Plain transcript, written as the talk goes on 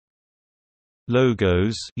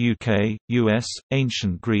Logos UK, US,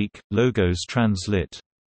 Ancient Greek, logos translit.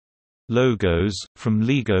 Logos, from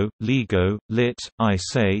lego, lit, I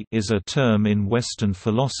say, is a term in Western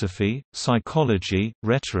philosophy, psychology,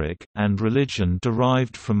 rhetoric, and religion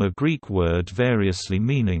derived from a Greek word variously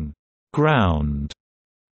meaning ground,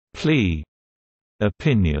 plea,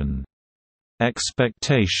 opinion,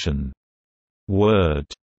 expectation, word,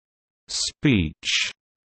 speech,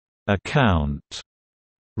 account,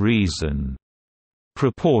 reason,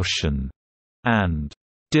 proportion, and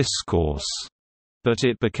discourse, but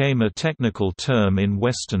it became a technical term in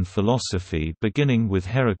Western philosophy beginning with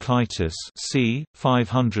Heraclitus c.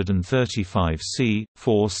 535 c.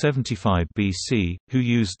 475 BC, who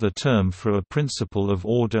used the term for a principle of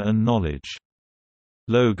order and knowledge.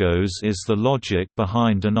 Logos is the logic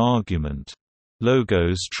behind an argument.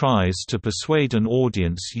 Logos tries to persuade an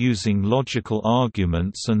audience using logical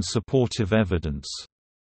arguments and supportive evidence.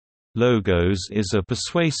 Logos is a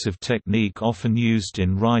persuasive technique often used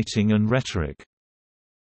in writing and rhetoric.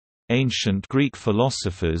 Ancient Greek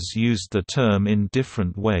philosophers used the term in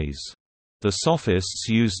different ways. The Sophists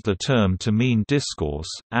used the term to mean discourse.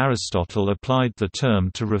 Aristotle applied the term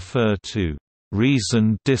to refer to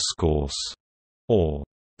reasoned discourse, or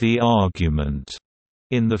the argument,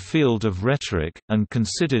 in the field of rhetoric, and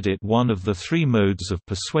considered it one of the three modes of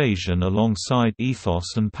persuasion alongside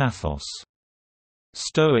ethos and pathos.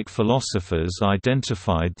 Stoic philosophers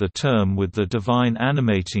identified the term with the divine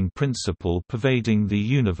animating principle pervading the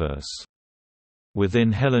universe.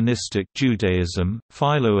 Within Hellenistic Judaism,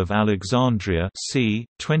 Philo of Alexandria c.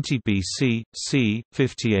 20 BC, c.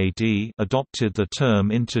 50 AD adopted the term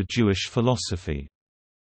into Jewish philosophy.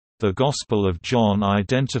 The Gospel of John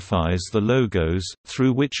identifies the Logos,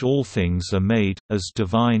 through which all things are made, as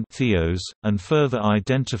divine theos, and further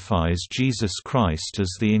identifies Jesus Christ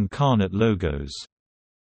as the incarnate Logos.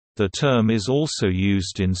 The term is also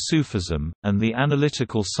used in Sufism, and the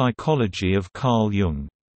analytical psychology of Carl Jung.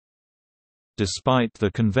 Despite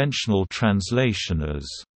the conventional translation as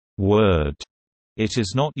word, it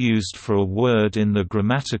is not used for a word in the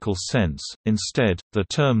grammatical sense. Instead, the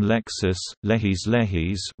term lexis,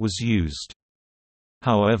 lehis, was used.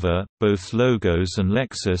 However, both logos and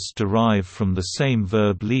lexis derive from the same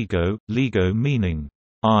verb lego meaning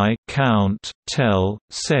I count, tell,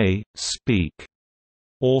 say, speak.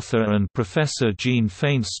 Author and Professor Jean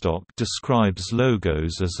Feinstock describes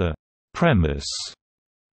logos as a premise.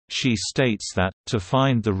 She states that, to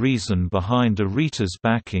find the reason behind a rhetor's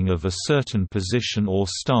backing of a certain position or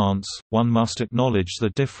stance, one must acknowledge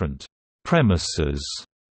the different premises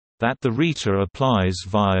that the rhetor applies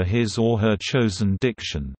via his or her chosen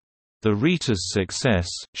diction. The rhetor's success,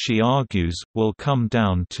 she argues, will come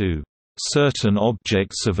down to certain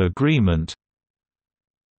objects of agreement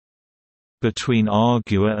between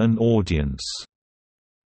arguer and audience.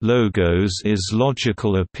 Logos is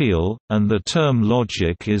logical appeal, and the term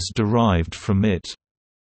logic is derived from it.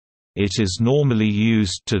 It is normally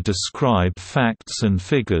used to describe facts and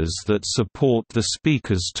figures that support the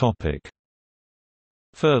speaker's topic.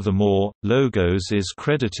 Furthermore, logos is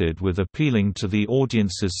credited with appealing to the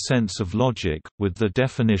audience's sense of logic, with the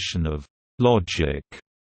definition of logic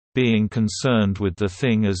being concerned with the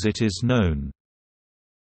thing as it is known.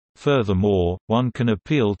 Furthermore, one can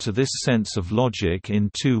appeal to this sense of logic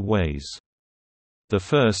in two ways. The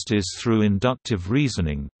first is through inductive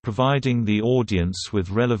reasoning, providing the audience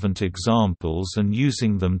with relevant examples and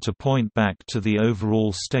using them to point back to the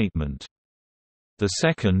overall statement. The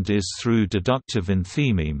second is through deductive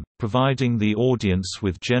enthymeme, providing the audience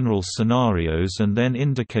with general scenarios and then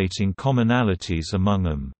indicating commonalities among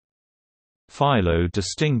them. Philo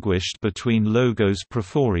distinguished between logos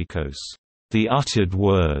prophorikos, the uttered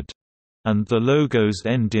word, and the logos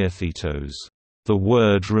endiathetos, the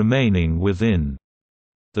word remaining within.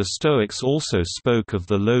 The Stoics also spoke of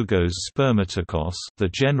the logos spermatikos, the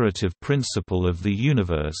generative principle of the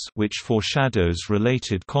universe, which foreshadows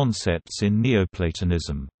related concepts in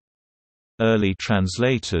Neoplatonism. Early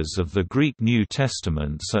translators of the Greek New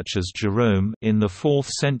Testament such as Jerome in the 4th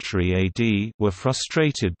century AD were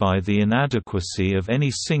frustrated by the inadequacy of any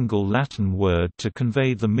single Latin word to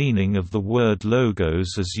convey the meaning of the word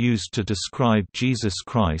logos as used to describe Jesus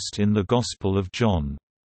Christ in the Gospel of John.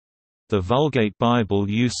 The Vulgate Bible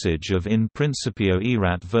usage of in principio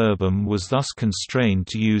erat verbum was thus constrained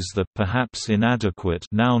to use the perhaps inadequate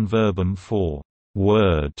noun verbum for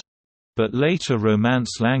word. But later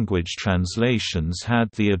Romance language translations had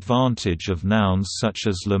the advantage of nouns such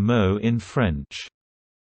as le mot in French.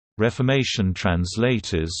 Reformation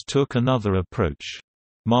translators took another approach.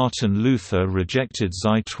 Martin Luther rejected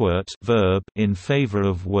Zeitwort verb in favor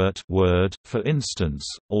of Wort word, for instance,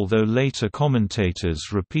 although later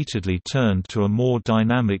commentators repeatedly turned to a more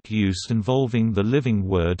dynamic use involving the living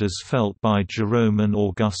word as felt by Jerome and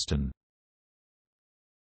Augustine.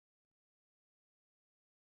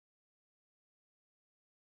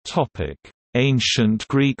 Ancient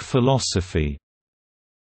Greek philosophy.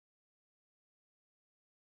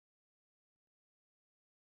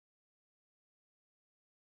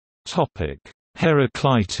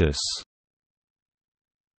 Heraclitus.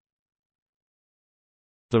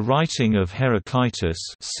 The writing of Heraclitus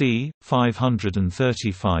c.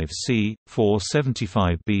 535 c.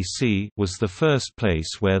 475 BC was the first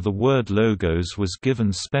place where the word logos was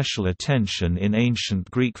given special attention in ancient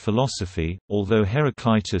Greek philosophy, although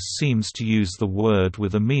Heraclitus seems to use the word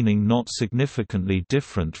with a meaning not significantly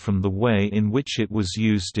different from the way in which it was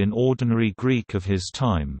used in ordinary Greek of his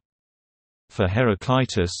time. For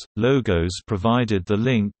Heraclitus, logos provided the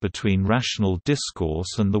link between rational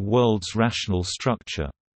discourse and the world's rational structure.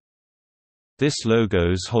 This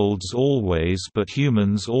logos holds always, but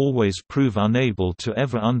humans always prove unable to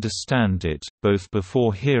ever understand it, both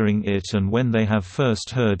before hearing it and when they have first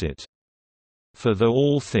heard it. For though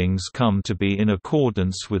all things come to be in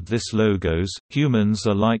accordance with this logos, humans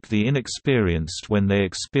are like the inexperienced when they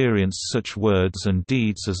experience such words and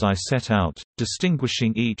deeds as I set out,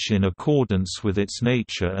 distinguishing each in accordance with its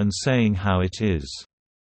nature and saying how it is.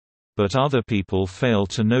 But other people fail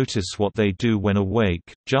to notice what they do when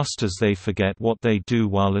awake, just as they forget what they do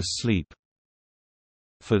while asleep.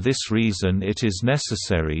 For this reason it is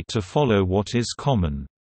necessary to follow what is common.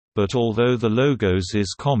 But although the logos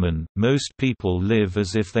is common, most people live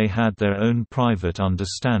as if they had their own private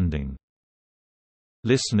understanding.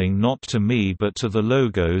 Listening not to me but to the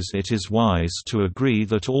logos, it is wise to agree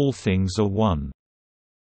that all things are one.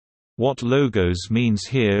 What logos means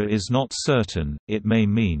here is not certain, it may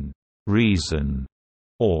mean reason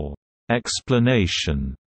or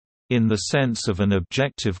explanation in the sense of an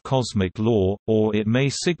objective cosmic law, or it may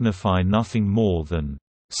signify nothing more than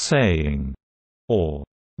saying or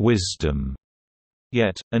wisdom.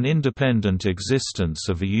 Yet, an independent existence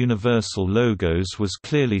of a universal logos was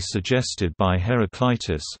clearly suggested by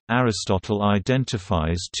Heraclitus. Aristotle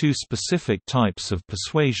identifies two specific types of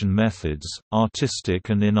persuasion methods, artistic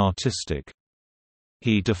and inartistic.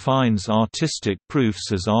 He defines artistic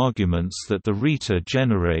proofs as arguments that the rhetor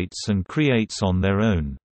generates and creates on their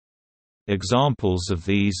own. Examples of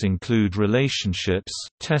these include relationships,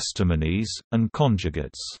 testimonies, and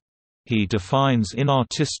conjugates. He defines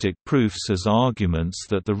inartistic proofs as arguments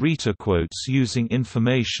that the rhetor quotes using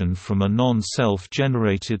information from a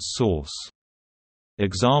non-self-generated source.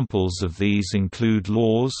 Examples of these include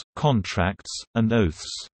laws, contracts, and oaths.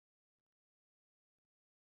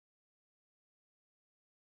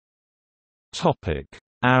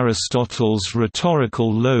 Aristotle's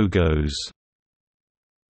rhetorical logos.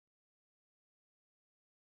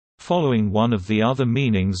 Following one of the other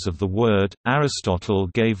meanings of the word, Aristotle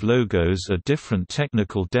gave logos a different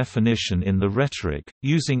technical definition in the Rhetoric,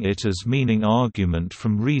 using it as meaning argument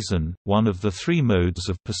from reason, one of the three modes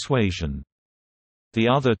of persuasion. The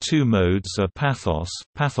other two modes are pathos,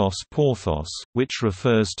 pathos-porthos, which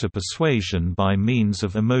refers to persuasion by means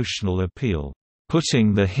of emotional appeal,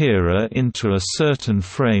 putting the hearer into a certain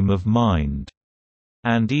frame of mind,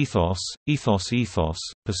 and ethos,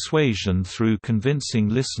 persuasion through convincing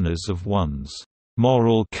listeners of one's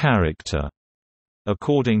moral character.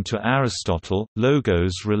 According to Aristotle,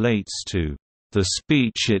 logos relates to the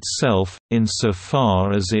speech itself,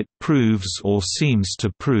 insofar as it proves or seems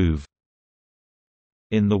to prove.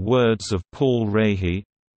 In the words of Paul Rahe,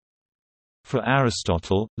 for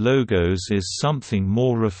Aristotle, logos is something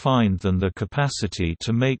more refined than the capacity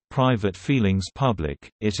to make private feelings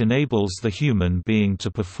public. It enables the human being to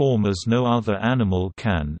perform as no other animal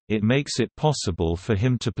can, it makes it possible for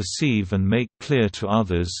him to perceive and make clear to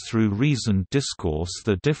others through reasoned discourse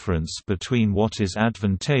the difference between what is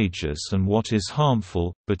advantageous and what is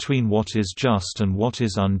harmful, between what is just and what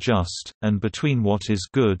is unjust, and between what is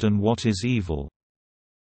good and what is evil.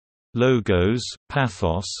 Logos,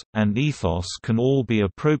 pathos, and ethos can all be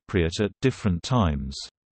appropriate at different times.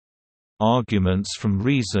 Arguments from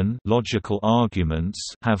reason, logical arguments,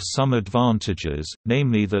 have some advantages,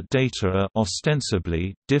 namely that data are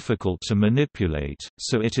ostensibly difficult to manipulate,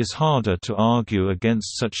 so it is harder to argue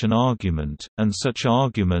against such an argument, and such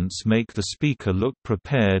arguments make the speaker look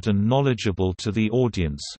prepared and knowledgeable to the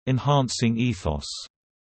audience, enhancing ethos.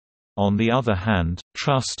 On the other hand,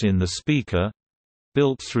 trust in the speaker,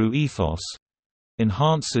 built through ethos,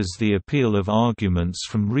 enhances the appeal of arguments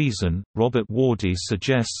from reason. Robert Wardy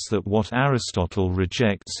suggests that what Aristotle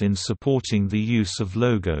rejects in supporting the use of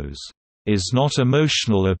logos is not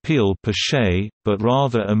emotional appeal per se, but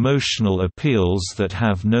rather emotional appeals that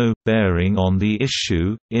have no bearing on the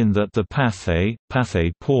issue, in that the pathe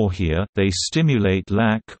porhia they stimulate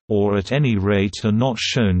lack, or at any rate are not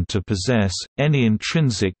shown to possess, any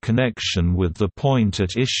intrinsic connection with the point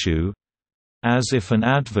at issue, as if an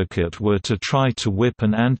advocate were to try to whip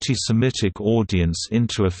an anti-Semitic audience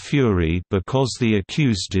into a fury because the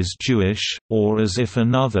accused is Jewish, or as if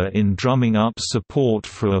another in drumming up support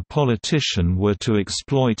for a politician were to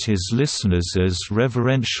exploit his listeners'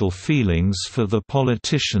 reverential feelings for the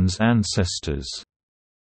politician's ancestors.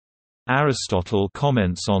 Aristotle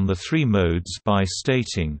comments on the three modes by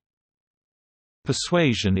stating,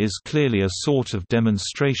 "Persuasion is clearly a sort of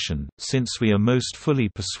demonstration, since we are most fully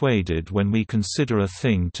persuaded when we consider a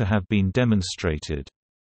thing to have been demonstrated.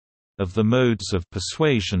 Of the modes of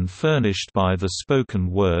persuasion furnished by the spoken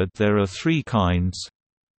word there are three kinds.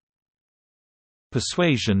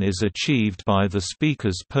 Persuasion is achieved by the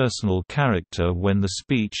speaker's personal character when the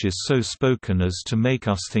speech is so spoken as to make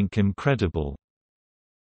us think him credible.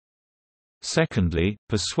 Secondly,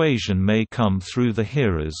 persuasion may come through the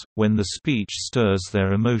hearers, when the speech stirs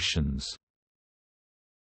their emotions.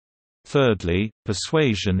 Thirdly,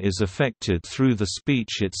 persuasion is effected through the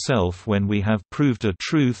speech itself when we have proved a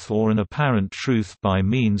truth or an apparent truth by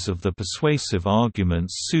means of the persuasive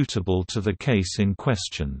arguments suitable to the case in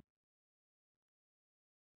question."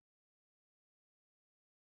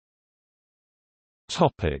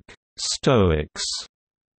 Stoics.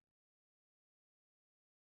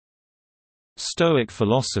 Stoic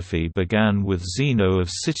philosophy began with Zeno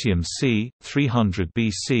of Citium c. 300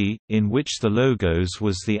 BC, in which the logos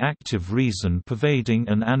was the active reason pervading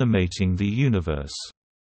and animating the universe.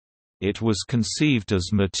 It was conceived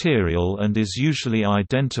as material and is usually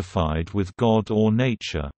identified with God or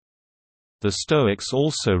nature. The Stoics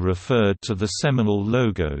also referred to the seminal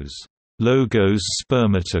logos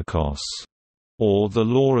spermatikos, or the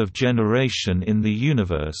law of generation in the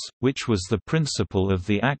universe, which was the principle of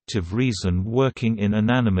the active reason working in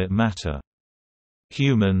inanimate matter.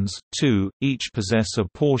 Humans, too, each possess a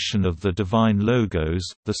portion of the divine logos.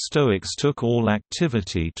 The Stoics took all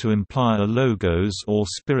activity to imply a logos or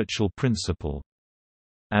spiritual principle.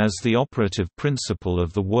 As the operative principle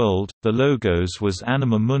of the world, the logos was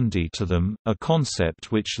anima mundi to them, a concept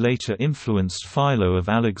which later influenced Philo of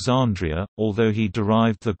Alexandria, although he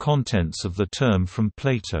derived the contents of the term from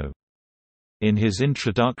Plato. In his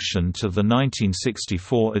introduction to the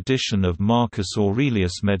 1964 edition of Marcus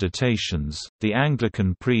Aurelius' Meditations, the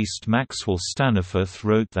Anglican priest Maxwell Staniforth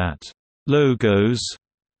wrote that, "Logos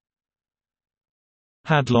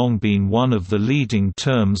had long been one of the leading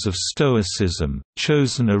terms of Stoicism,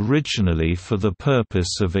 chosen originally for the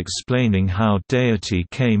purpose of explaining how deity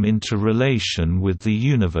came into relation with the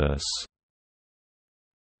universe."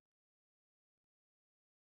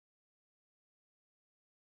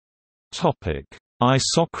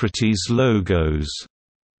 Isocrates' logos.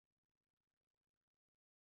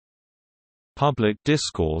 Public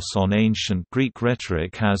discourse on ancient Greek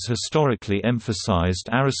rhetoric has historically emphasized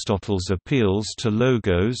Aristotle's appeals to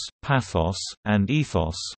logos, pathos, and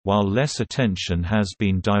ethos, while less attention has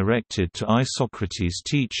been directed to Isocrates'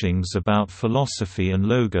 teachings about philosophy and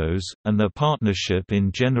logos, and their partnership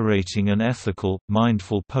in generating an ethical,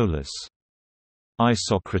 mindful polis.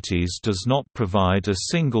 Isocrates does not provide a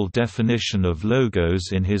single definition of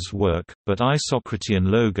logos in his work, but Isocratean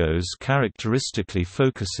logos characteristically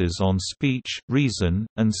focuses on speech, reason,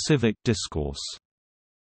 and civic discourse.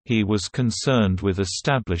 He was concerned with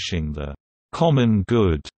establishing the common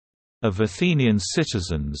good of Athenian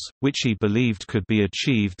citizens, which he believed could be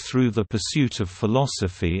achieved through the pursuit of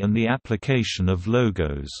philosophy and the application of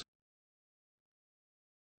logos.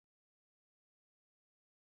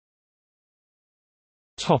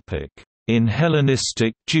 In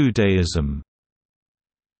Hellenistic Judaism.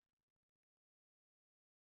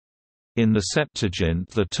 In the Septuagint,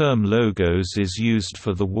 the term logos is used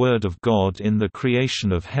for the Word of God in the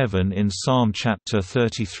creation of heaven in Psalm chapter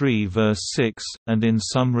 33 verse 6, and in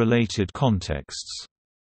some related contexts.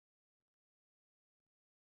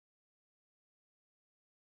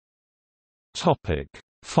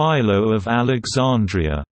 Philo of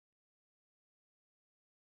Alexandria.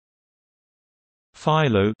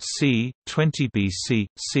 Philo c. 20 BC,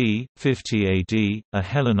 c. 50 AD, a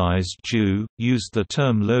Hellenized Jew, used the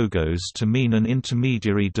term logos to mean an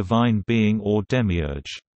intermediary divine being or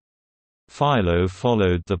demiurge. Philo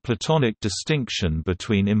followed the Platonic distinction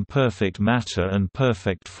between imperfect matter and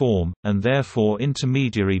perfect form, and therefore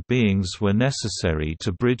intermediary beings were necessary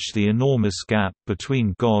to bridge the enormous gap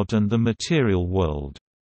between God and the material world.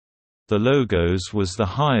 The Logos was the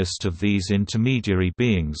highest of these intermediary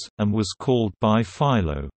beings, and was called by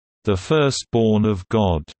Philo, "the firstborn of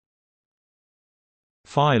God."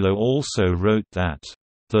 Philo also wrote that,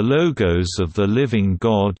 "The Logos of the living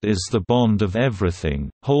God is the bond of everything,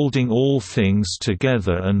 holding all things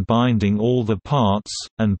together and binding all the parts,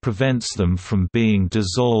 and prevents them from being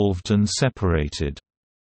dissolved and separated."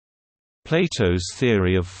 Plato's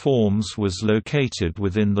theory of forms was located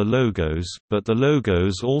within the Logos, but the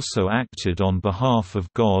Logos also acted on behalf of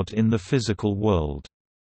God in the physical world.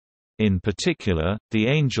 In particular, the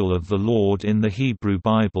angel of the Lord in the Hebrew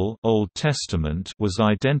Bible Old Testament was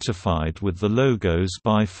identified with the Logos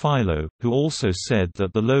by Philo, who also said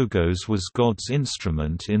that the Logos was God's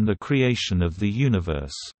instrument in the creation of the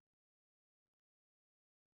universe.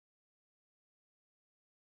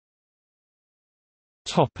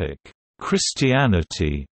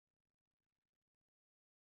 Christianity.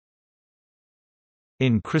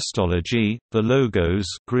 In Christology, the Logos,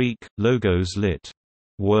 Greek, logos lit.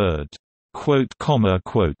 Word,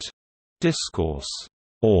 discourse,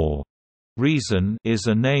 or reason, is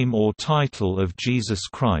a name or title of Jesus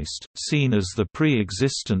Christ, seen as the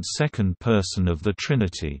pre-existent second person of the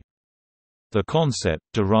Trinity. The concept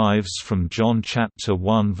derives from John chapter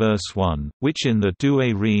 1 verse 1, which in the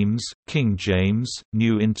Douay Rheims, King James,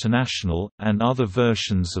 New International, and other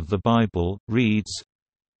versions of the Bible, reads,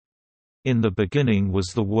 "In the beginning was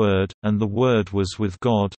the Word, and the Word was with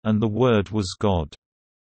God, and the Word was God."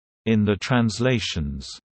 In the translations,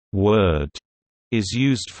 "word" is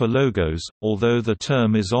used for logos, although the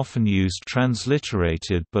term is often used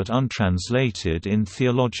transliterated but untranslated in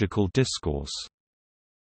theological discourse.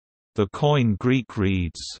 The Koine Greek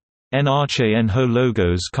reads, "Enarche en ho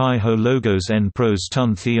logos kai ho logos en pros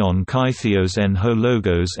ton theon kai theos en ho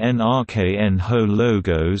logos en arche en ho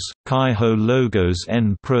logos, kai ho logos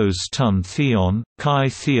en pros ton theon, kai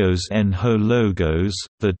theos en ho logos."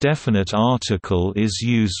 The definite article is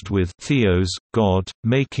used with theos, God,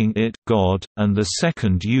 making it God, and the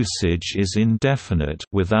second usage is indefinite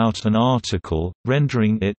without an article,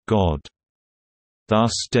 rendering it God.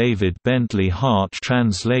 Thus David Bentley Hart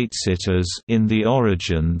translates it as, "In the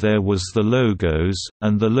origin there was the Logos,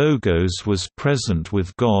 and the Logos was present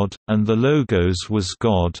with God, and the Logos was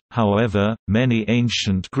God." However, many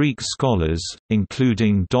ancient Greek scholars,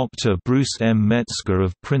 including Dr. Bruce M. Metzger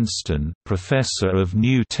of Princeton, professor of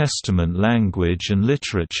New Testament language and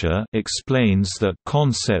literature, explains that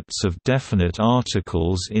concepts of definite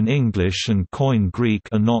articles in English and Koine Greek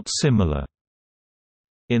are not similar.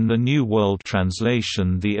 In the New World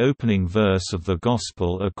Translation, the opening verse of the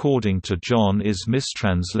Gospel according to John is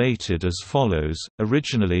mistranslated as follows: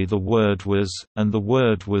 "Originally the Word was, and the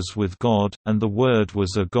Word was with God, and the Word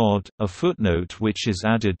was a God." A footnote which is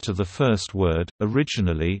added to the first word,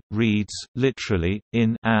 "originally," reads, literally,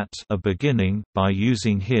 "in at a beginning." By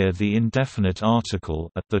using here the indefinite article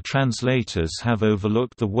at, the translators have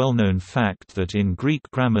overlooked the well-known fact that in Greek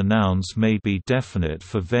grammar nouns may be definite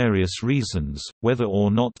for various reasons, whether or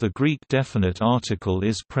not the Greek definite article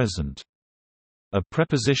is present. A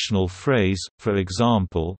prepositional phrase, for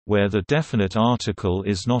example, where the definite article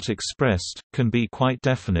is not expressed, can be quite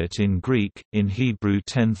definite in Greek. In Hebrew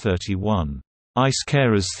 1031,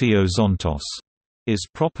 "Ischkeres theozontos" is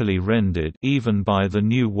properly rendered even by the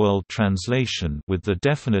New World Translation with the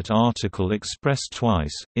definite article expressed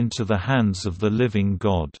twice, "into the hands of the living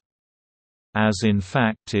God," as in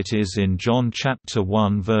fact it is in John chapter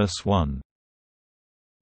 1 verse 1.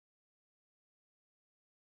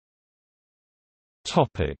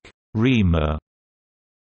 Rhema.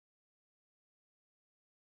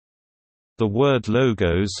 The word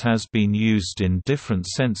logos has been used in different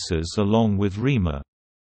senses along with rhema.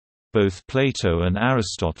 Both Plato and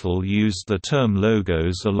Aristotle used the term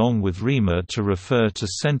logos along with rhema to refer to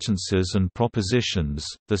sentences and propositions.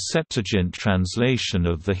 The Septuagint translation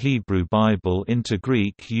of the Hebrew Bible into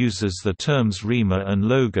Greek uses the terms rhema and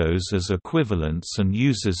logos as equivalents and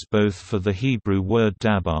uses both for the Hebrew word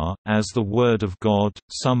dabar, as the Word of God.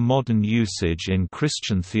 Some modern usage in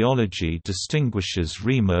Christian theology distinguishes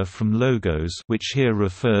rhema from logos, which here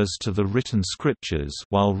refers to the written scriptures,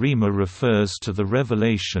 while rhema refers to the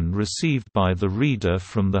revelation received by the reader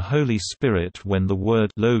from the Holy Spirit when the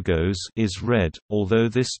word logos is read, although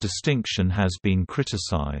this distinction has been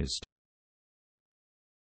criticized.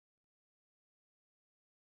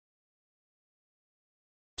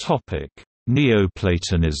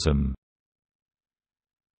 Neoplatonism.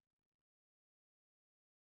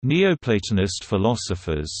 Neoplatonist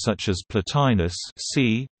philosophers such as Plotinus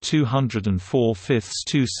c.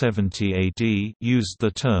 204–270 AD used the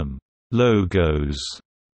term «logos»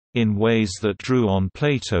 in ways that drew on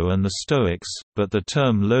Plato and the Stoics, but the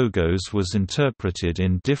term logos was interpreted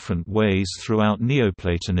in different ways throughout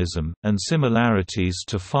Neoplatonism, and similarities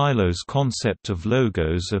to Philo's concept of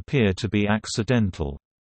logos appear to be accidental.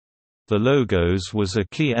 The logos was a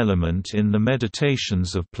key element in the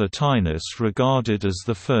meditations of Plotinus, regarded as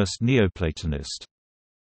the first Neoplatonist.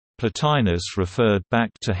 Plotinus referred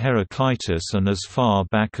back to Heraclitus and as far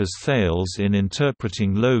back as Thales in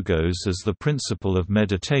interpreting logos as the principle of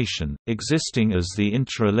meditation, existing as the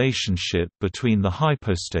interrelationship between the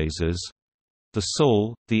hypostases, the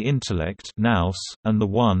soul, the intellect nous, and the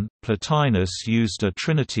One. Plotinus used a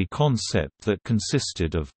trinity concept that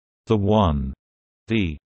consisted of the One,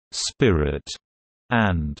 the Spirit,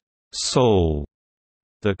 and soul.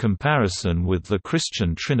 The comparison with the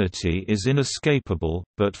Christian Trinity is inescapable,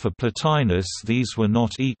 but for Plotinus these were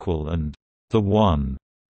not equal, and the One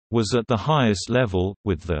was at the highest level,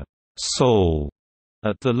 with the soul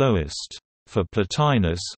at the lowest. For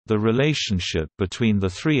Plotinus, the relationship between the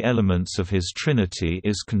three elements of his Trinity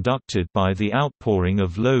is conducted by the outpouring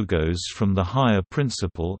of logos from the higher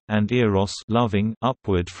principle, and eros loving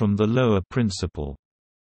upward from the lower principle.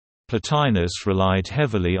 Plotinus relied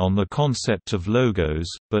heavily on the concept of logos,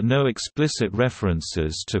 but no explicit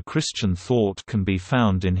references to Christian thought can be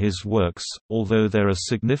found in his works, although there are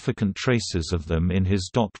significant traces of them in his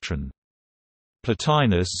doctrine.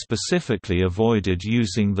 Plotinus specifically avoided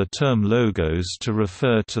using the term logos to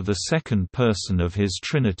refer to the second person of his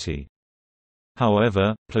Trinity.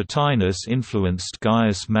 However, Plotinus influenced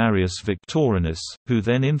Gaius Marius Victorinus, who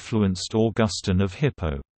then influenced Augustine of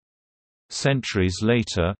Hippo. Centuries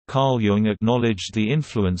later, Carl Jung acknowledged the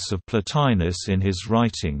influence of Plotinus in his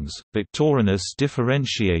writings. Victorinus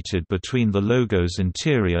differentiated between the logos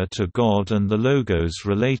interior to God and the logos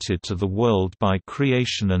related to the world by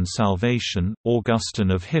creation and salvation.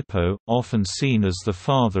 Augustine of Hippo, often seen as the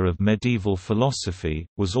father of medieval philosophy,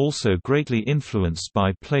 was also greatly influenced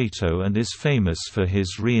by Plato and is famous for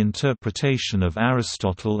his reinterpretation of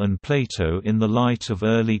Aristotle and Plato in the light of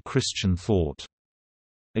early Christian thought.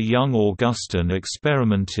 A young Augustine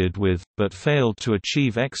experimented with, but failed to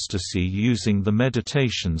achieve ecstasy using the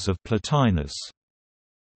meditations of Plotinus.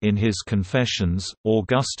 In his Confessions,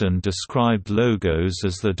 Augustine described logos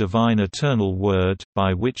as the divine eternal word,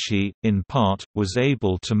 by which he, in part, was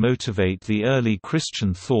able to motivate the early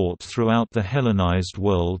Christian thought throughout the Hellenized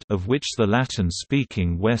world, of which the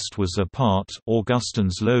Latin-speaking West was a part.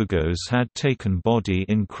 Augustine's logos had taken body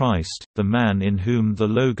in Christ, the man in whom the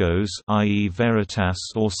logos, i.e. veritas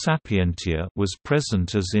or sapientia, was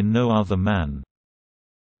present as in no other man.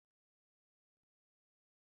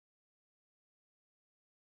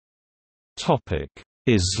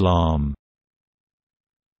 Islam.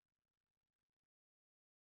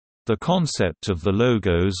 The concept of the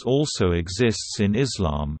logos also exists in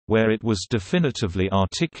Islam, where it was definitively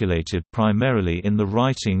articulated primarily in the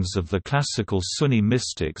writings of the classical Sunni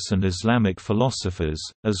mystics and Islamic philosophers,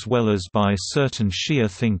 as well as by certain Shia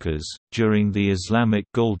thinkers, during the Islamic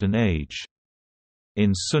Golden Age.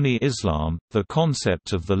 In Sunni Islam, the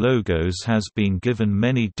concept of the logos has been given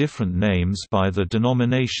many different names by the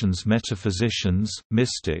denomination's metaphysicians,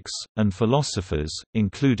 mystics, and philosophers,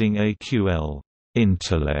 including iʿAql,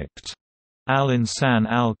 intellect, al-insan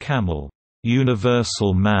al-kamil,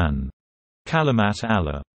 universal man, kalimat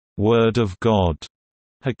Allah, word of God,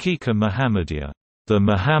 haqiqa Muhammadiyya, the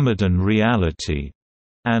Muhammadan reality,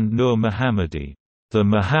 and Nur Muhammadi, the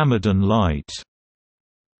Muhammadan light.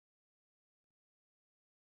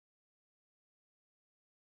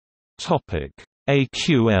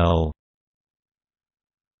 iʔAql.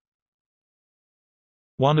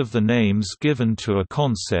 One of the names given to a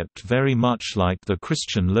concept very much like the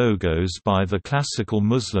Christian logos by the classical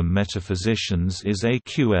Muslim metaphysicians is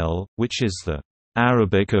iʔAql, which is the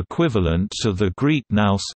Arabic equivalent to the Greek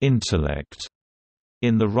nous, intellect.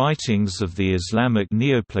 In the writings of the Islamic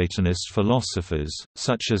Neoplatonist philosophers,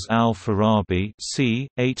 such as al-Farabi c.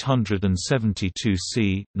 872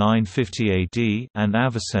 c. 950 AD and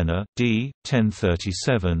Avicenna d.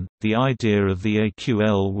 1037, the idea of the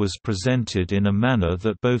iʔAql was presented in a manner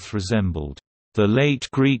that both resembled the late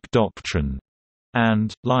Greek doctrine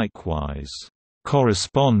and, likewise,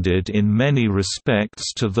 corresponded in many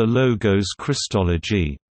respects to the Logos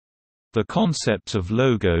Christology. The concept of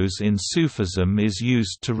logos in Sufism is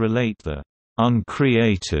used to relate the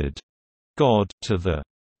uncreated God to the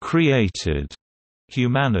created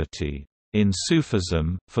humanity. In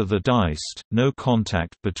Sufism, for the deist, no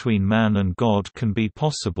contact between man and God can be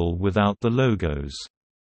possible without the logos.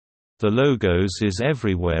 The logos is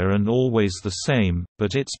everywhere and always the same,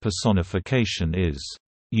 but its personification is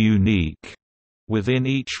unique within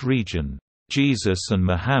each region. Jesus and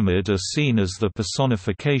Muhammad are seen as the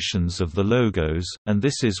personifications of the logos, and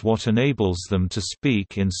this is what enables them to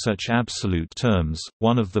speak in such absolute terms.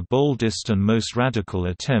 One of the boldest and most radical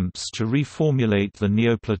attempts to reformulate the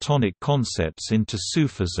Neoplatonic concepts into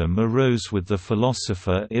Sufism arose with the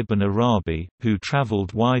philosopher Ibn Arabi, who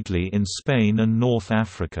traveled widely in Spain and North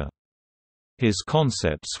Africa. His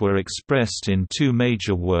concepts were expressed in two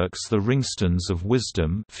major works, the Ringstones of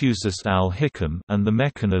Wisdom Fusust al-Hikam and the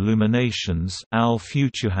Meccan Illuminations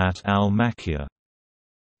al-Futuhat al-Makkiyah.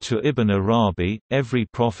 To Ibn Arabi, every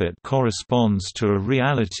prophet corresponds to a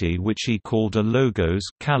reality which he called a logos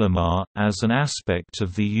kalamah, as an aspect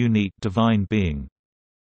of the unique divine being.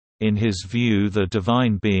 In his view, the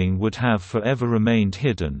divine being would have forever remained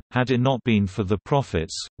hidden, had it not been for the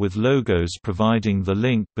prophets, with logos providing the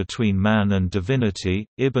link between man and divinity.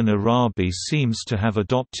 Ibn Arabi seems to have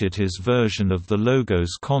adopted his version of the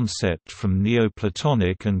logos concept from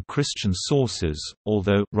Neoplatonic and Christian sources,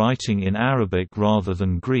 although, writing in Arabic rather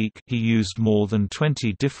than Greek, he used more than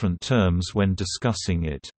 20 different terms when discussing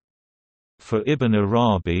it. For Ibn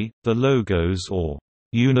Arabi, the logos, or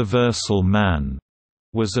universal man,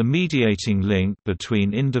 was a mediating link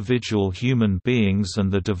between individual human beings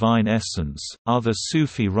and the divine essence. Other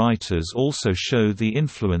Sufi writers also show the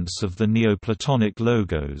influence of the Neoplatonic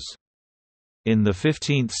logos. In the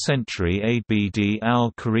 15th century Abd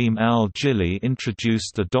al-Karim al-Jili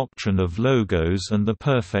introduced the doctrine of logos and the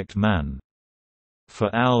perfect man.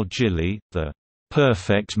 For al-Jili, the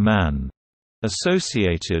perfect man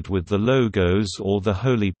associated with the logos or the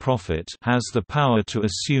holy prophet has the power to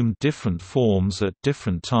assume different forms at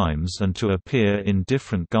different times and to appear in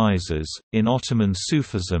different guises. In Ottoman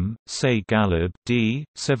Sufism, Say Galib d.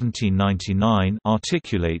 1799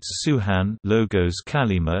 articulates Suhan logos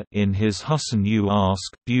kalima in his Husn you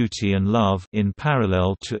Ask, Beauty and Love, in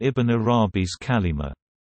parallel to Ibn Arabi's kalima.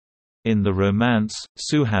 In the romance,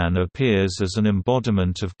 Suhan appears as an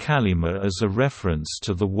embodiment of Kalima as a reference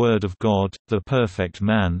to the Word of God, the perfect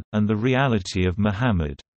man, and the reality of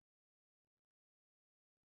Muhammad.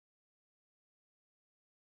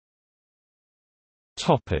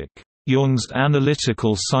 Jung's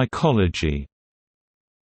analytical psychology.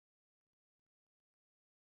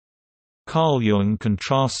 Carl Jung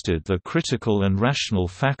contrasted the critical and rational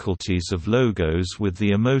faculties of logos with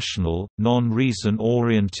the emotional,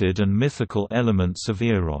 non-reason-oriented and mythical elements of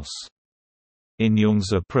eros. In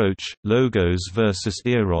Jung's approach, logos versus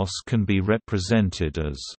eros can be represented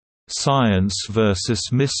as science versus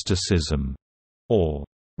mysticism, or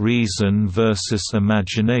reason versus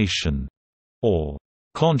imagination, or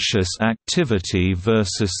conscious activity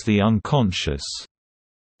versus the unconscious.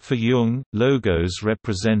 For Jung, logos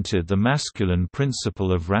represented the masculine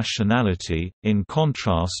principle of rationality, in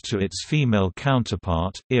contrast to its female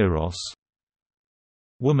counterpart, eros.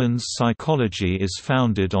 Woman's psychology is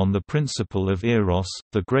founded on the principle of eros,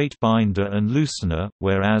 the great binder and loosener,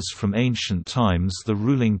 whereas from ancient times the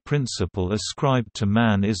ruling principle ascribed to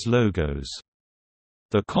man is logos.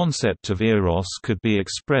 The concept of eros could be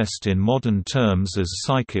expressed in modern terms as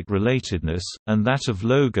psychic relatedness, and that of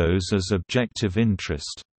logos as objective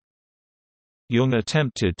interest. Jung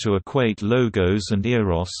attempted to equate logos and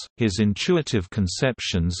eros, his intuitive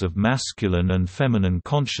conceptions of masculine and feminine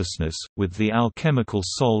consciousness, with the alchemical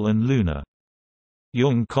soul and lunar.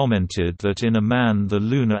 Jung commented that in a man the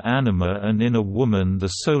lunar anima and in a woman the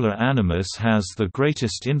solar animus has the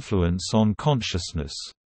greatest influence on consciousness.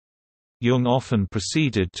 Jung often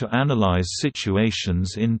proceeded to analyze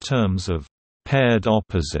situations in terms of paired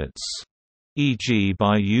opposites, e.g.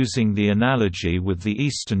 by using the analogy with the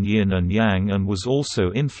Eastern yin and yang, and was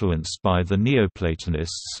also influenced by the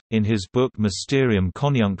Neoplatonists. In his book Mysterium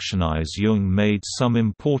Conjunctionis, Jung made some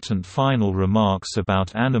important final remarks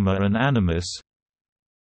about anima and animus.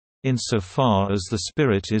 Insofar as the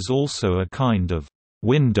spirit is also a kind of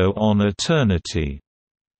window on eternity,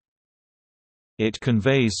 it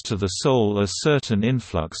conveys to the soul a certain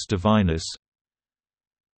influx divinus,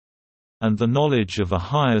 and the knowledge of a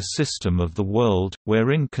higher system of the world,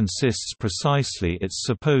 wherein consists precisely its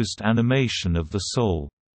supposed animation of the soul.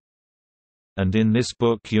 And in this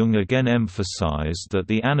book Jung again emphasized that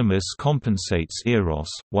the animus compensates eros,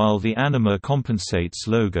 while the anima compensates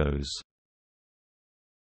logos.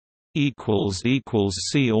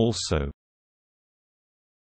 See also